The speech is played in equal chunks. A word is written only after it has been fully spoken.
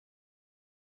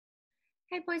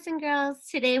Hi, boys and girls.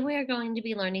 Today we are going to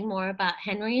be learning more about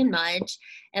Henry and Mudge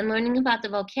and learning about the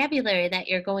vocabulary that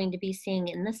you're going to be seeing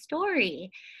in the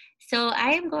story. So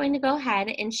I am going to go ahead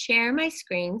and share my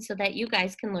screen so that you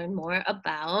guys can learn more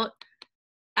about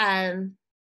the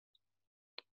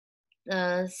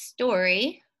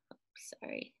story,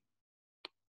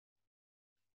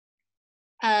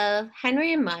 of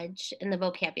Henry and Mudge and the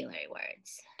vocabulary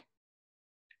words.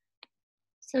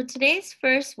 So today's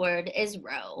first word is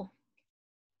row.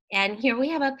 And here we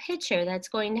have a picture that's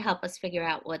going to help us figure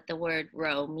out what the word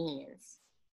row means.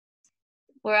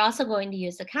 We're also going to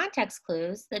use the context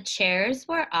clues. The chairs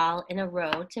were all in a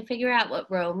row to figure out what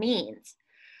row means.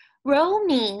 Row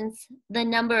means the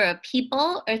number of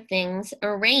people or things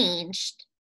arranged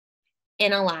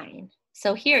in a line.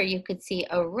 So here you could see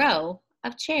a row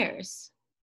of chairs.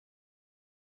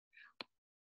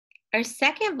 Our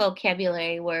second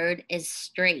vocabulary word is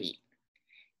straight.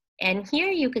 And here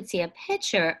you could see a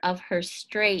picture of her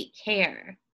straight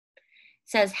hair. It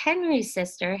says Henry's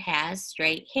sister has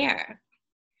straight hair.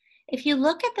 If you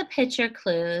look at the picture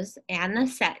clues and the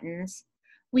sentence,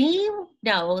 we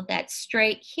know that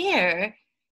straight hair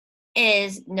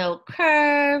is no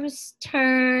curves,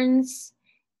 turns,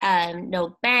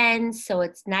 no bends, so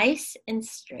it's nice and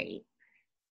straight.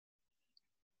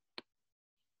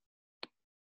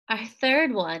 Our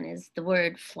third one is the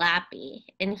word flappy,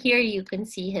 and here you can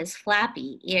see his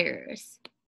flappy ears.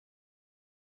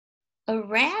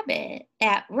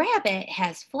 That rabbit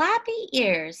has flappy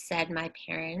ears, said my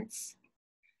parents.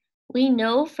 We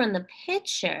know from the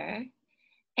picture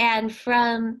and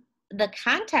from the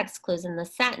context clues in the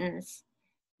sentence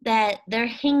that they're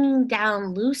hanging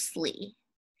down loosely.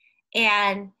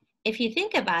 And if you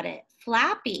think about it,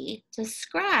 flappy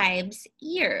describes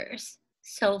ears.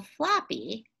 So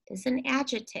floppy is an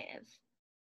adjective.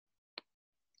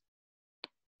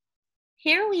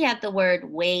 Here we have the word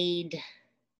wade.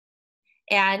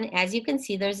 And as you can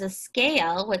see, there's a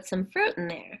scale with some fruit in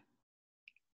there.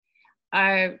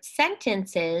 Our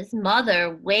sentence is,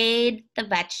 Mother weighed the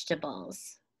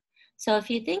vegetables. So if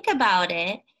you think about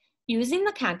it, using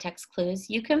the context clues,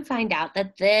 you can find out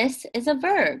that this is a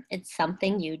verb. It's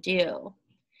something you do.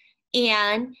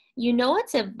 And you know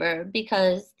it's a verb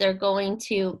because they're going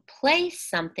to place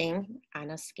something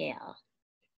on a scale.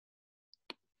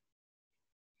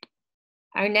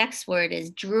 Our next word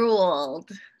is drooled.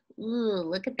 Ooh,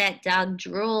 look at that dog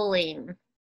drooling.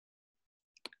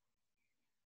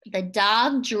 The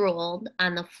dog drooled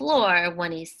on the floor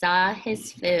when he saw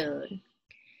his food.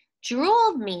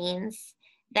 Drooled means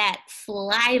that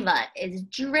saliva is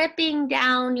dripping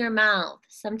down your mouth.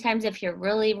 Sometimes if you're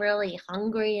really, really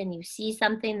hungry and you see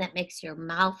something that makes your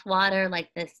mouth water, like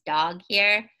this dog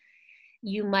here,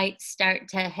 you might start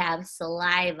to have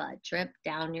saliva drip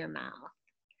down your mouth.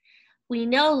 We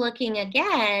know, looking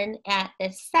again at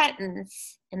this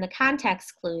sentence in the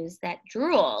context clues, that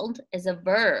drooled is a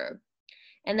verb,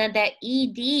 and that ed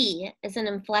is an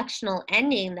inflectional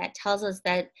ending that tells us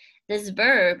that this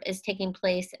verb is taking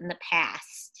place in the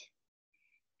past.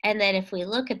 And then if we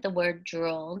look at the word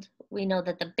drooled, we know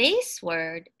that the base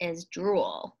word is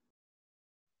drool.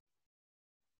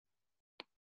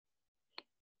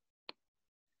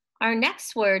 Our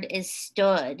next word is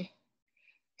stood.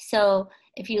 So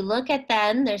if you look at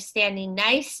them, they're standing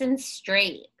nice and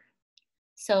straight.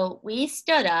 So we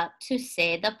stood up to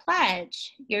say the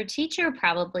pledge. Your teacher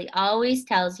probably always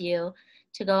tells you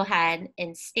to go ahead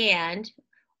and stand,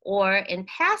 or in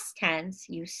past tense,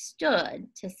 you stood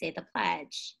to say the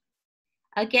pledge.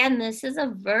 Again, this is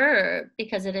a verb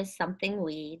because it is something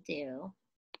we do.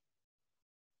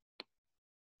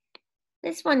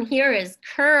 This one here is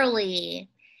curly,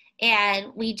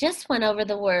 and we just went over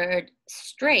the word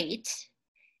straight,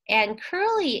 and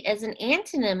curly is an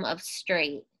antonym of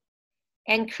straight.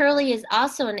 And curly is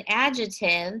also an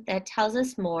adjective that tells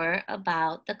us more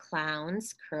about the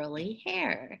clown's curly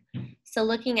hair. So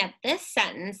looking at this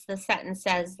sentence, the sentence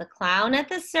says, the clown at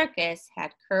the circus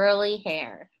had curly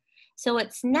hair. So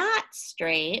it's not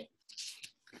straight,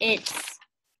 it's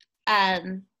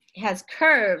has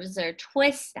curves or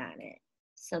twists on it.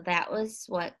 So that was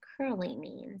what curly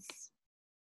means.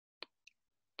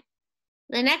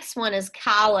 The next one is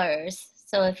collars.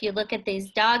 So if you look at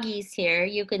these doggies here,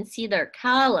 you can see their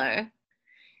collar.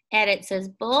 And it says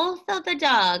both of the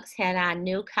dogs had on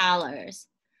new collars.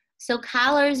 So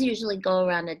collars usually go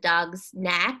around a dog's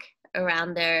neck,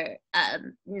 around their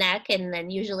neck, and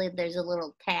then usually there's a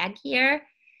little tag here.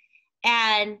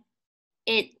 And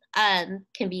it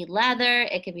can be leather,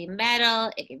 it can be metal,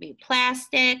 it can be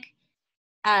plastic.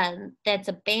 That's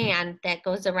a band that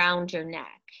goes around your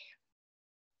neck.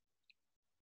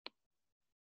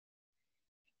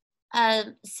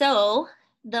 So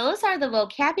those are the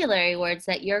vocabulary words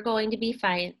that you're going to be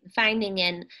finding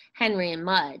in Henry and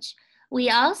Mudge. We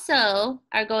also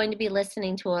are going to be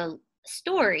listening to a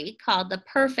story called The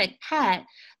Perfect Pet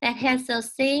that has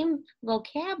those same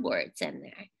vocab words in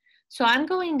there. So I'm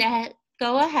going to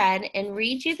go ahead and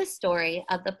read you the story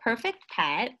of The Perfect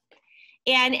Pet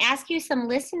and ask you some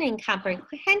listening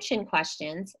comprehension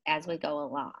questions as we go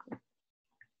along.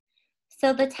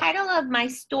 So the title of my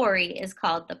story is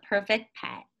called The Perfect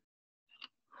Pet.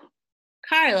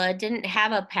 Carla didn't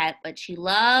have a pet, but she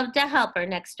loved to help her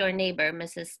next door neighbor,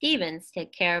 Mrs. Stevens,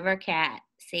 take care of her cat,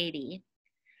 Sadie.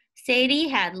 Sadie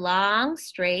had long,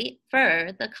 straight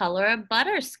fur the color of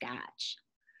butterscotch.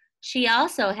 She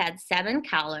also had 7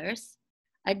 collars,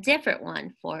 a different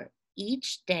one for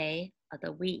each day of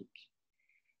the week.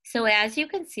 So as you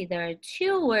can see, there are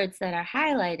 2 words that are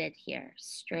highlighted here,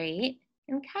 straight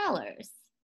and collars.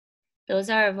 Those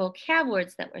are our vocab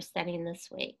words that we're studying this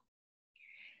week.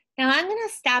 Now I'm going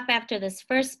to stop after this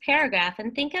first paragraph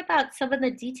and think about some of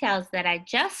the details that I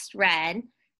just read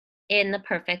in The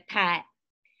Perfect Pet.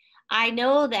 I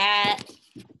know that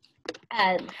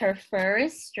her fur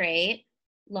is straight,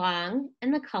 long,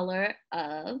 and the color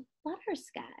of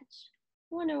butterscotch.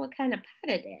 I wonder what kind of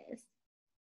pet it is.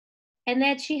 And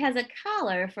that she has a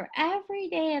collar for every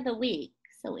day of the week.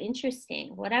 So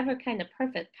interesting. Whatever kind of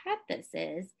perfect pet this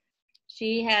is,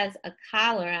 she has a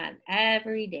collar on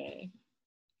every day.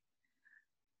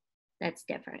 That's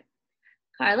different.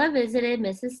 Carla visited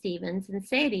Mrs. Stevens and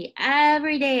Sadie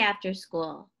every day after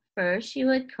school. First, she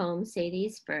would comb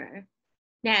Sadie's fur.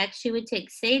 Next, she would take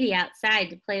Sadie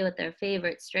outside to play with her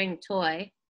favorite string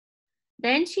toy.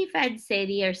 Then she fed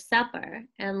Sadie her supper,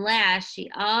 and last,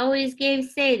 she always gave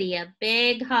Sadie a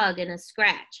big hug and a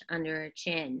scratch under her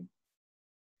chin.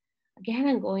 Again,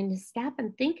 I'm going to stop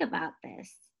and think about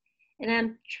this, and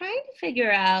I'm trying to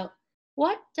figure out,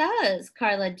 what does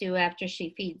Carla do after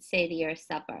she feeds Sadie her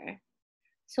supper?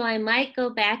 So I might go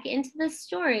back into the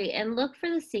story and look for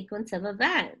the sequence of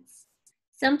events.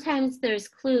 Sometimes there's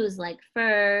clues like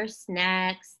first,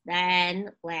 next,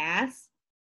 then, last.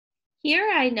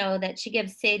 Here I know that she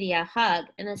gives Sadie a hug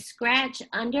and a scratch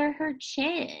under her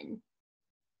chin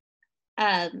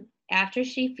after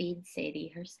she feeds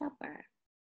Sadie her supper.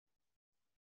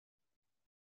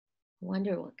 I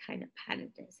wonder what kind of pet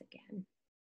it is again.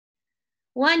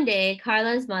 One day,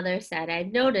 Carla's mother said,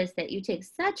 "I've noticed that you take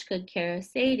such good care of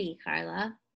Sadie,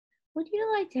 Carla. Would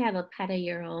you like to have a pet of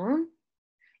your own?"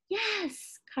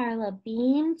 "Yes," Carla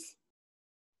beamed.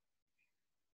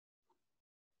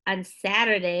 On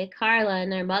Saturday, Carla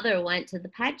and her mother went to the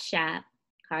pet shop.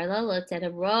 Carla looked at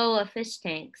a row of fish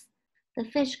tanks. The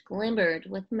fish glimmered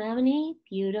with many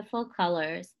beautiful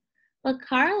colors, but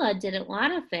Carla didn't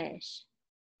want a fish.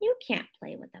 "You can't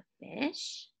play with a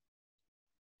fish."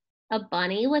 A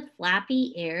bunny with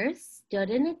floppy ears stood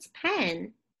in its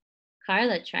pen.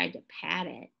 Carla tried to pat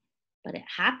it, but it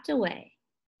hopped away.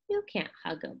 "You can't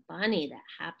hug a bunny that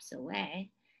hops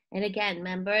away." And again,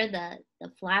 remember the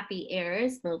floppy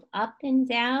ears move up and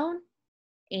down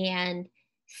and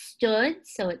stood,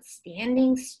 so it's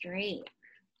standing straight.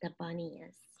 The bunny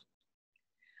is.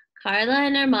 Carla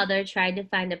and her mother tried to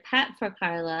find a pet for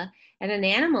Carla at an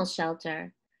animal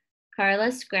shelter.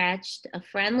 Carla scratched a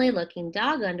friendly-looking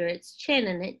dog under its chin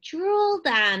and it drooled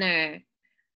on her.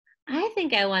 "I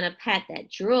think I want a pet that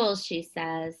drools," she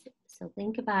says. So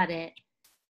think about it.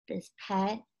 This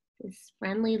pet, this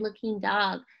friendly-looking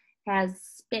dog, has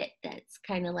spit that's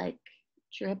kind of like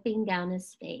dripping down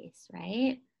his face,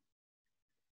 right?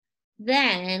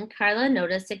 Then Carla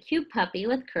noticed a cute puppy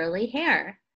with curly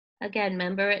hair. Again,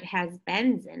 remember it has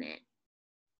bends in it.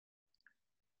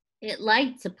 It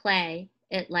liked to play,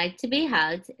 it liked to be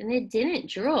hugged, and it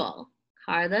didn't drool.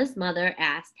 Carla's mother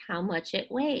asked how much it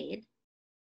weighed.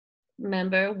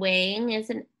 Remember, weighing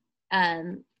is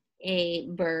a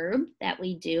verb that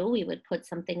we do. We would put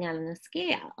something on a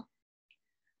scale.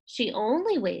 "She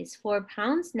only weighs 4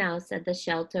 pounds now," said the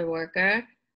shelter worker,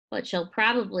 "but she'll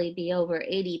probably be over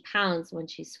 80 pounds when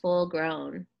she's full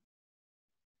grown."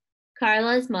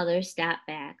 Carla's mother stepped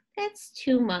back. "That's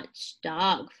too much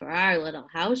dog for our little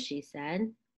house," she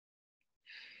said.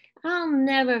 "I'll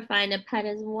never find a pet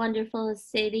as wonderful as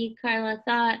Sadie," Carla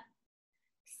thought.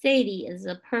 "Sadie is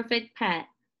a perfect pet."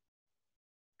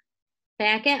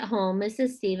 Back at home,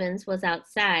 Mrs. Stevens was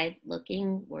outside,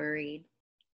 looking worried.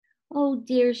 "Oh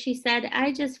dear," she said,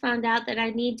 "I just found out that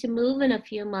I need to move in a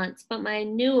few months, but my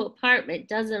new apartment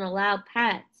doesn't allow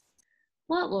pets.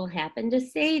 What will happen to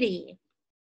Sadie?"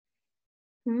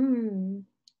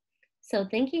 So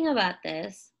thinking about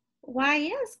this, why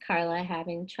is Carla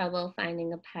having trouble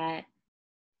finding a pet?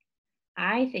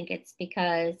 I think it's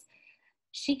because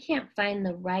She can't find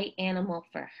the right animal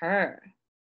for her.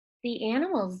 The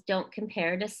animals don't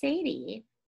compare to Sadie.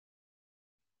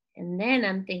 And then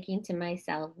I'm thinking to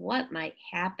myself, what might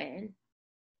happen?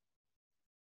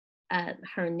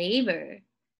 Her neighbor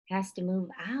has to move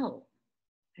out.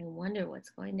 I wonder what's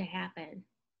going to happen.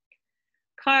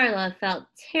 Carla felt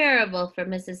terrible for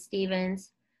Mrs.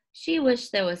 Stevens. She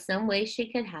wished there was some way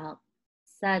she could help.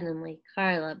 Suddenly,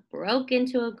 Carla broke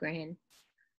into a grin.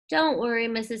 Don't worry,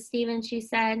 Mrs. Stevens, she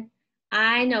said.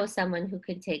 I know someone who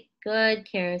could take good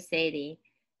care of Sadie,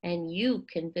 and you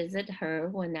can visit her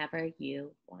whenever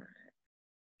you want.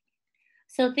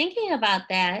 So thinking about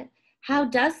that, how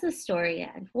does the story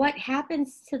end? What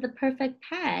happens to the perfect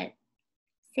pet,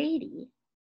 Sadie?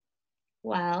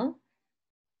 Well,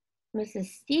 Mrs.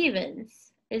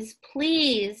 Stevens is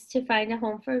pleased to find a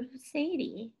home for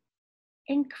Sadie.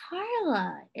 And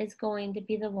Carla is going to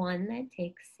be the one that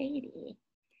takes Sadie.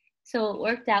 So it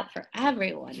worked out for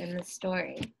everyone in the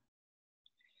story.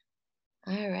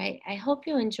 All right, I hope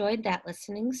you enjoyed that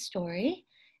listening story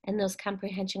and those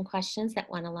comprehension questions that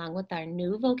went along with our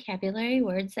new vocabulary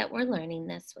words that we're learning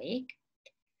this week.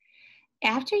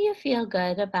 After you feel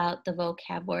good about the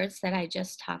vocab words that I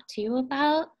just talked to you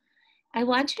about, I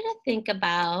want you to think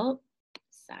about,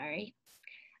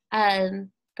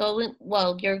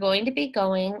 you're going to be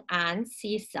going on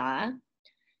Seesaw.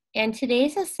 And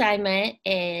today's assignment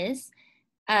is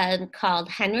called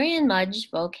Henry and Mudge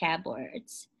vocab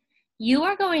words. You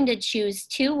are going to choose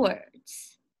 2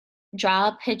 words. Draw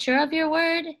a picture of your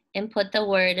word and put the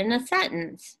word in a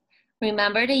sentence.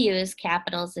 Remember to use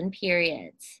capitals and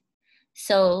periods.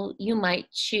 So you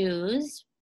might choose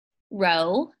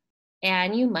row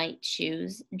and you might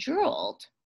choose drooled.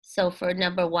 So for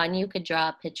number 1, you could draw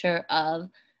a picture of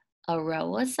a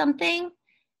row of something,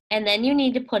 and then you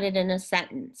need to put it in a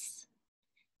sentence.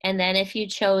 And then if you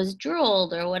chose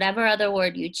drooled or whatever other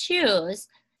word you choose,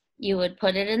 you would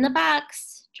put it in the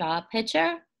box, draw a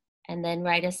picture, and then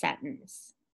write a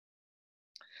sentence.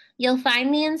 You'll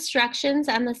find the instructions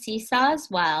on the Seesaw as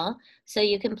well, so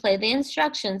you can play the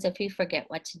instructions if you forget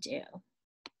what to do.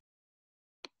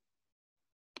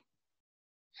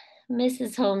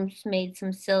 Mrs. Holmes made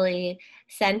some silly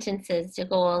sentences to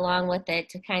go along with it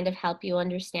to kind of help you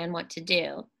understand what to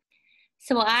do.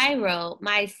 So I wrote,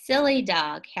 my silly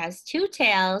dog has 2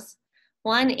 tails,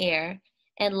 1 ear,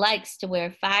 and likes to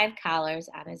wear 5 collars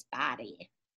on his body.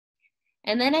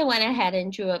 And then I went ahead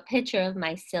and drew a picture of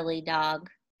my silly dog.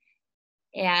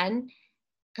 And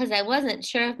because I wasn't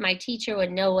sure if my teacher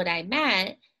would know what I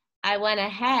meant, I went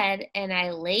ahead and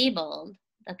I labeled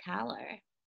the collar.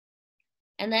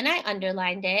 And then I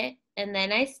underlined it, and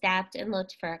then I stopped and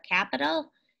looked for a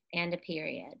capital and a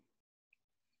period.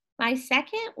 My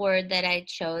second word that I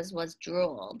chose was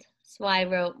drooled. So I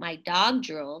wrote, my dog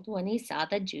drooled when he saw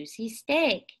the juicy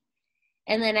steak.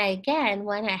 And then I again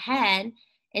went ahead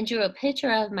and drew a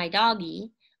picture of my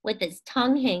doggie with his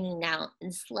tongue hanging out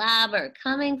and slobber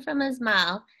coming from his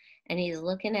mouth, and he's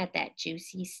looking at that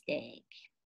juicy steak.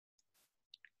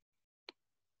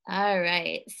 All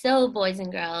right, so boys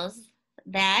and girls,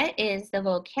 that is the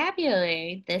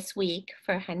vocabulary this week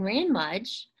for Henry and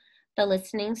Mudge, the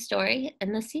listening story,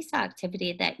 and the Seesaw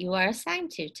activity that you are assigned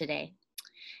to today.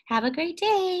 Have a great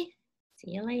day.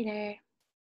 See you later.